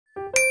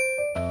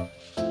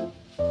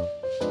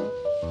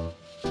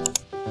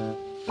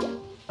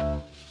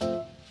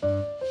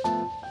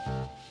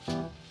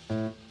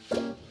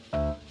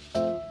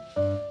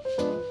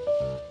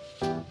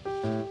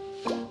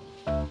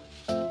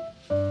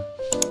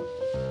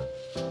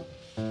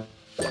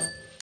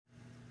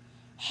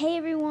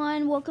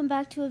welcome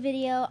back to a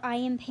video. I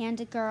am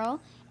Panda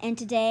Girl, and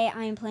today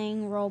I am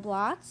playing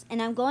Roblox,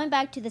 and I'm going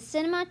back to the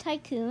Cinema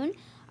Tycoon.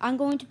 I'm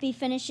going to be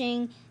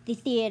finishing the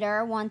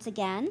theater once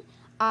again.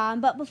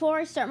 But before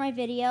I start my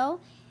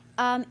video,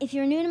 if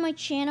you're new to my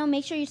channel,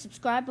 make sure you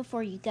subscribe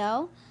before you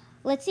go.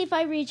 Let's see if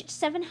I reach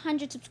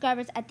 700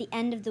 subscribers at the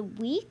end of the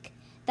week.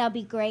 That'll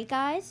be great,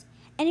 guys.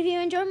 And if you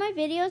enjoy my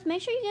videos,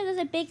 make sure you give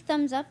us a big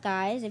thumbs up,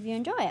 guys, if you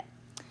enjoy it.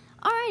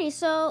 Alrighty,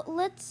 so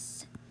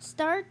let's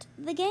start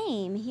the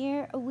game.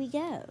 Here we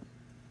go.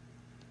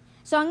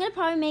 So I'm gonna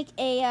probably make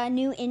a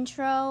new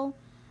intro.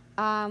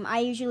 I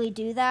usually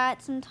do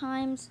that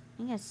sometimes.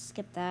 I'm gonna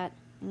skip that.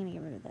 I'm gonna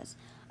get rid of this.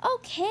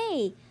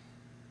 Okay.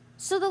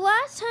 So the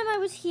last time I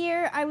was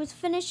here, I was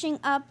finishing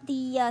up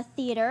the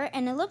theater,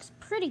 and it looks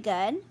pretty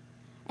good.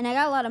 And I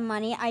got a lot of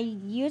money. I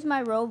used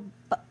my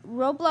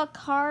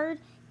Roblox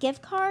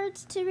gift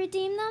cards to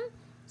redeem them,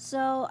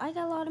 so I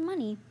got a lot of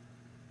money.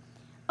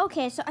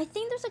 Okay, so I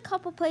think there's a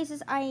couple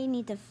places I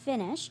need to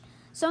finish.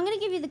 So I'm going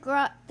to give you the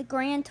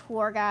grand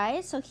tour,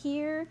 guys. So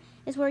here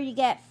is where you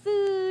get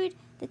food,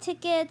 the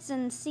tickets,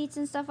 and seats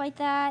and stuff like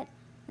that.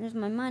 And there's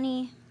my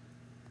money.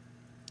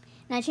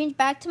 And I changed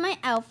back to my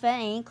outfit.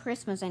 It ain't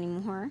Christmas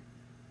anymore.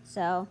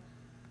 So,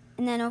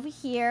 and then over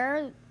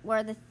here,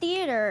 where the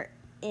theater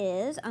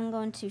is, I'm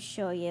going to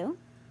show you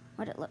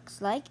what it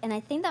looks like. And I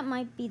think that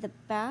might be the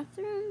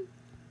bathroom.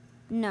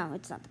 No,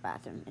 it's not the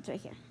bathroom. It's right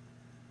here.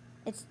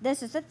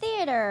 This is the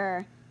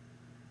theater.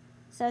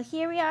 So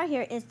here we are.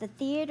 Here is the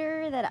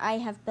theater that I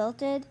have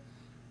built it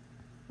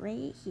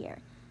right here.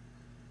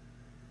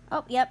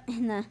 Oh, yep.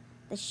 And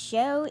the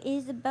show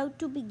is about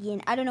to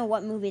begin. I don't know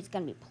what movie it's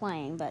going to be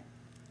playing, but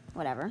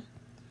whatever.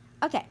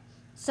 Okay.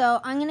 So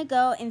I'm going to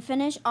go and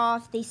finish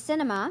off the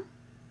cinema.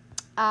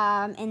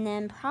 And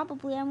then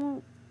probably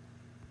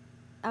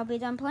I'll be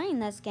done playing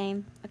this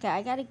game. Okay,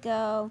 I got to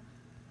go.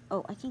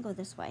 Oh, I can go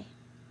this way.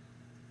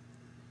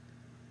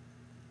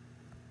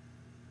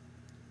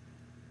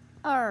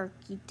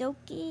 Okie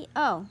dokie.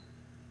 Oh,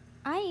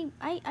 I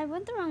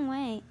went the wrong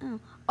way.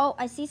 Oh,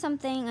 I see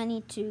something I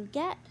need to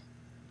get.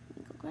 Let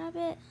me go grab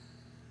it.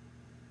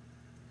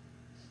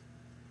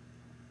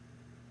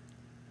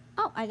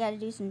 Oh, I gotta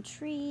do some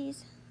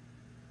trees.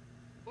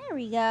 There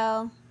we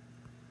go.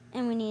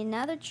 And we need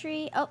another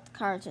tree. Oh, the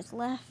car just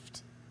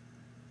left.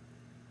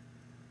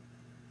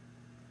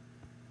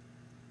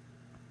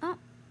 Oh,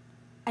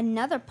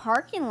 another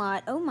parking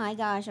lot. Oh my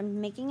gosh, I'm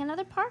making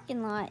another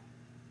parking lot.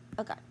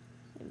 Oh God.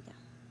 There we go.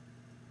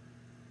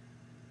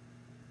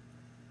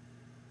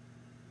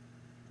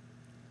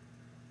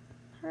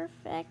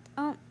 Perfect.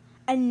 Oh,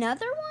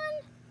 another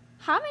one?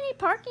 How many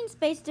parking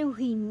spaces do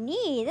we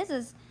need? This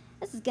is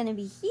gonna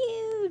be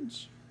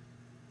huge.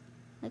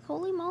 Like,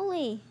 holy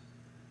moly.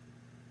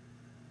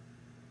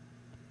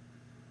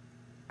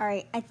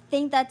 Alright, I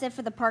think that's it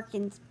for the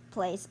parking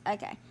place.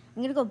 Okay.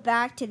 I'm gonna go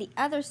back to the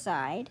other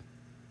side.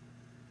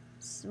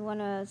 It's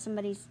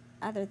somebody's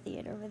other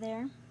theater over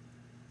there.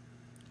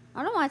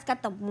 I don't know why it's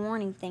got the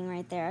warning thing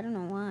right there. I don't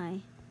know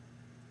why.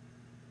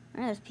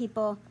 There's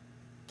people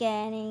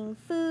getting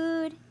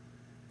food.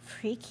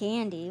 Free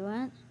candy.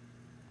 What?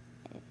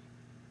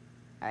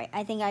 Alright,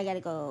 I think I gotta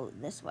go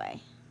this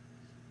way.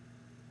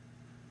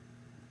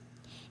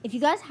 If you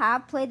guys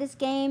have played this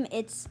game,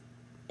 it's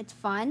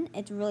fun.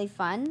 It's really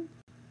fun.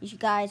 You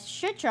guys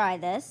should try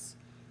this.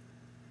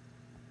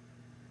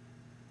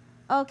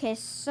 Okay,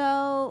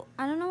 so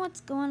I don't know what's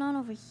going on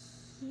over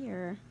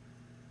here.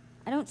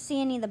 I don't see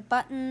any of the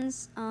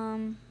buttons.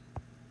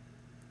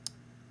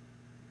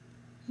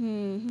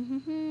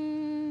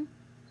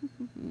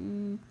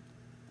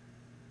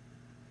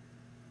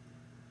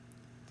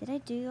 Did I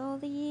do all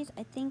these?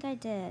 I think I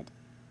did.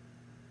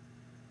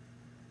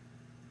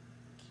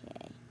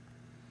 Okay.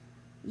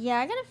 Yeah,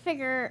 I gotta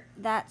figure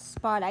that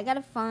spot. I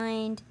gotta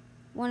find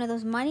one of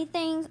those money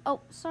things.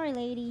 Oh, sorry,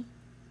 lady.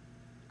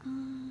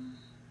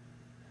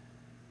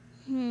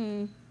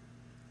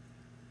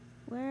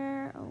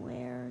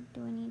 Where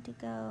do I need to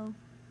go?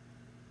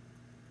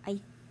 I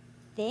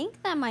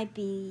think that might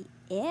be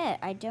it.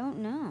 I don't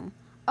know.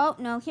 Oh,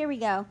 no, here we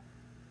go.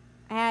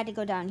 I had to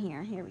go down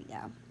here. Here we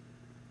go.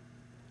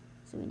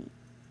 So we need,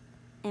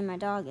 and my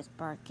dog is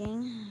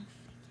barking.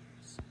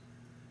 Figures.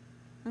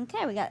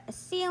 Okay, we got a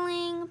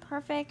ceiling.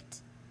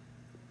 Perfect.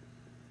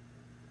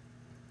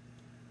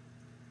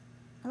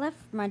 I left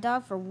my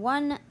dog for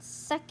 1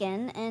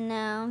 second, and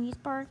now he's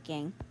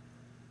barking.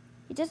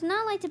 He does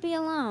not like to be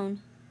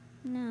alone.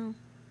 No.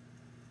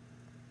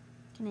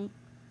 Can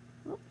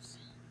I? Oops.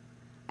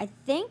 I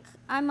think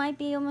I might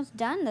be almost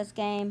done this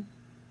game.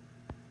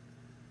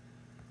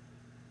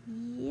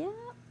 Yep.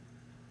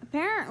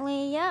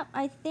 Apparently, yep.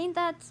 I think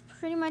that's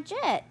pretty much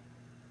it.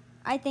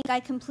 I think I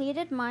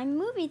completed my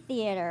movie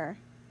theater.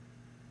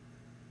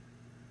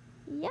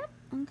 Yep.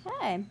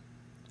 Okay.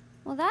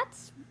 Well,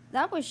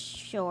 that was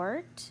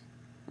short.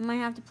 I might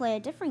have to play a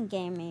different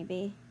game,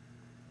 maybe.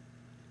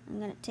 I'm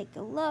gonna take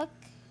a look.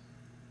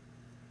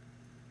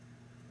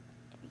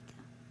 There we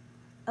go.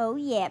 Oh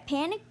yeah,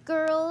 Panda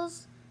Girl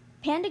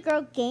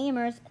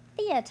Gamers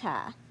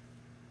Theater.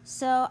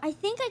 So I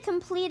think I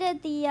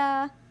completed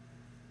the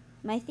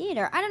my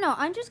theater. I don't know.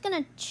 I'm just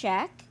gonna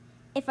check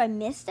if I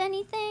missed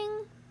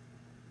anything,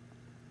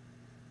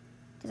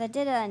 because I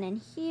did it in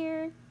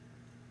here.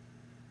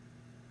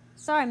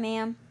 Sorry,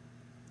 ma'am.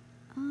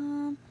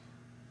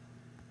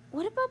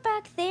 What about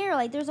back there?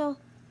 Like, there's a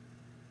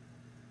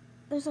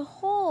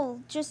hole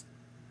just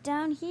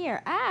down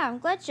here. Ah, I'm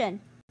glitching.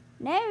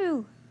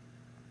 No.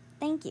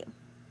 Thank you.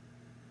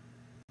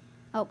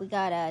 Oh, we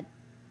got a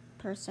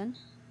person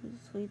who's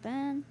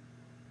sweeping.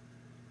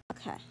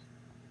 Okay.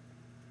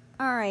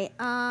 All right.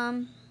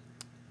 I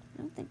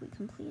don't think we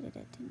completed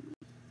it, didn't we?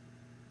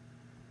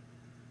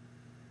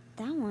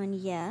 That one,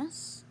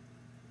 yes.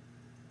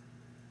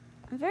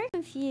 I'm very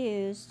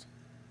confused.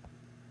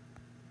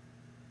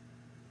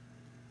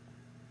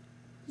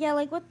 Yeah,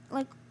 like what?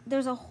 Like,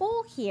 there's a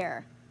hole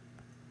here.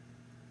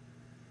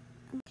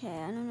 Okay,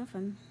 I don't know if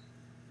I'm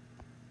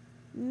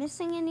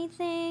missing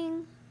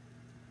anything.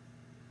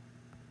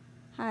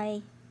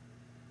 Hi.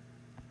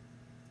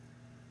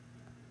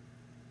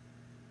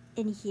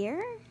 In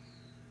here?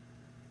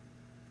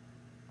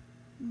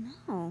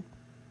 No.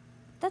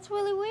 That's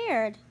really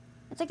weird.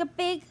 It's like a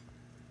big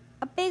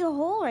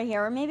hole right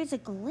here, or maybe it's a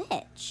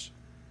glitch.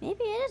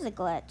 Maybe it is a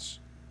glitch.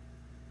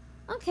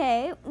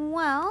 Okay,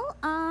 well,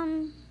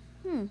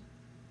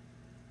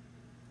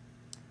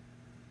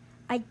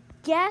 I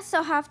guess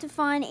I'll have to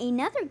find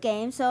another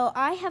game. So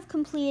I have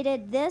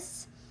completed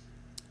this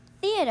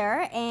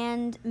theater,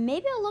 and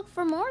maybe I'll look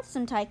for more of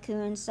some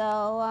Tycoon.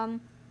 So,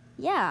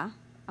 yeah,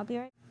 I'll be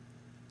right.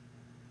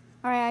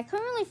 Alright, I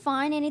couldn't really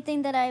find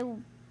anything that I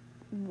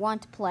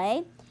want to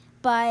play,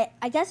 but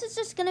I guess it's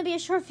just going to be a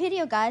short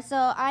video, guys.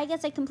 So I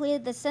guess I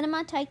completed the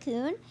Cinema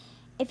Tycoon.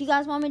 If you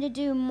guys want me to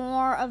do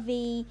more of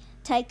the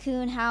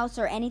Tycoon house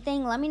or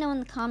anything, let me know in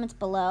the comments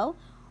below.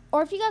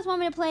 Or if you guys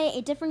want me to play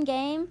a different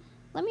game,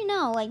 let me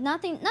know. Like,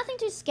 nothing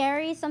too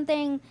scary,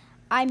 something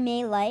I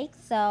may like.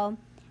 So,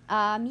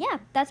 yeah,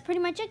 that's pretty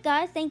much it,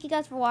 guys. Thank you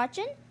guys for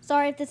watching.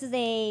 Sorry if this is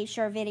a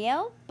short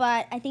video,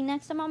 but I think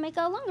next time I'll make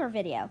a longer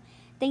video.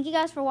 Thank you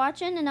guys for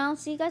watching, and I'll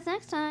see you guys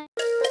next time.